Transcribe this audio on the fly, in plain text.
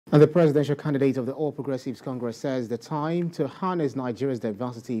And the presidential candidate of the All Progressives Congress says the time to harness Nigeria's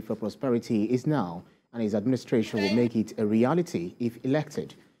diversity for prosperity is now, and his administration will make it a reality if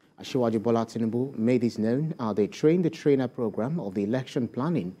elected. Asiwaju Bola Tinubu made this known at the Train the Trainer program of the Election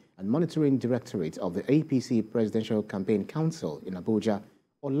Planning and Monitoring Directorate of the APC Presidential Campaign Council in Abuja.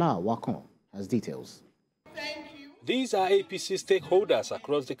 Ola Wakon has details. These are APC stakeholders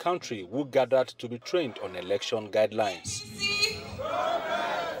across the country who gathered to be trained on election guidelines.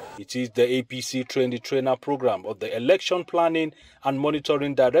 It is the APC Train the Trainer program of the Election Planning and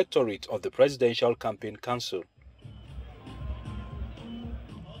Monitoring Directorate of the Presidential Campaign Council.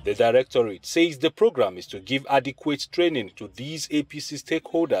 The Directorate says the program is to give adequate training to these APC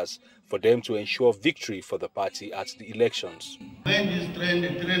stakeholders for them to ensure victory for the party at the elections. When this Train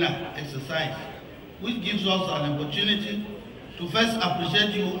the Trainer exercise, which gives us an opportunity to first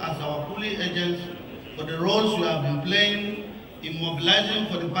appreciate you as our polling agents for the roles you have been playing in mobilizing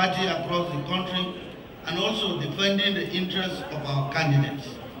for the party across the country and also defending the interests of our candidates.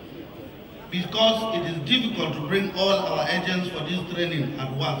 Because it is difficult to bring all our agents for this training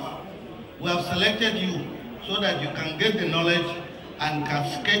at once, we have selected you so that you can get the knowledge and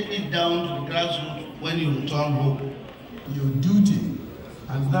cascade it down to the grassroots when you return home. Your duty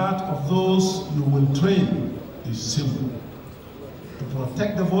and that of those you will train is simple: to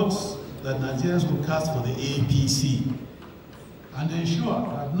protect the votes that Nigerians will cast for the APC and ensure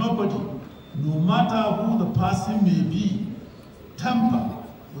that nobody, no matter who the person may be, tamper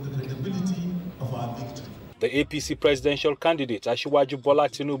with the credibility of our victory. The APC presidential candidate Asiwaju Bola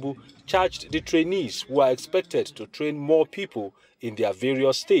Tinubu charged the trainees who are expected to train more people in their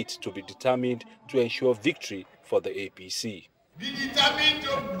various states to be determined to ensure victory for the APC. Be determined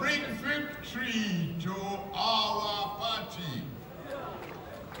to bring victory to our party.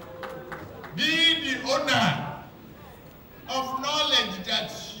 Be the owner of knowledge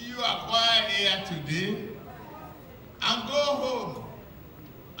that you acquire here today and go home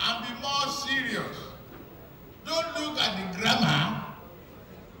and be more serious. Don't look at the grammar,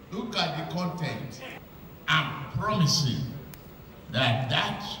 look at the content. I'm promising that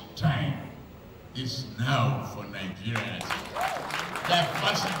that time is now for Nigerians.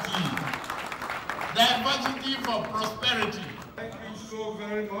 Diversity for prosperity. Thank you so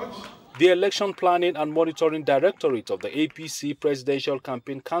very much. The Election Planning and Monitoring Directorate of the APC Presidential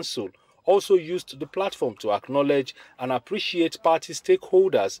Campaign Council also used the platform to acknowledge and appreciate party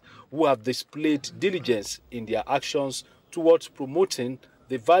stakeholders who have displayed diligence in their actions towards promoting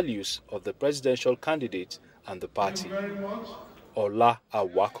the values of the presidential candidate and the party. Thank you very much. Ola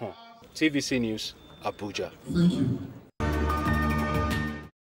Wakon, TVC News, Abuja. Thank you.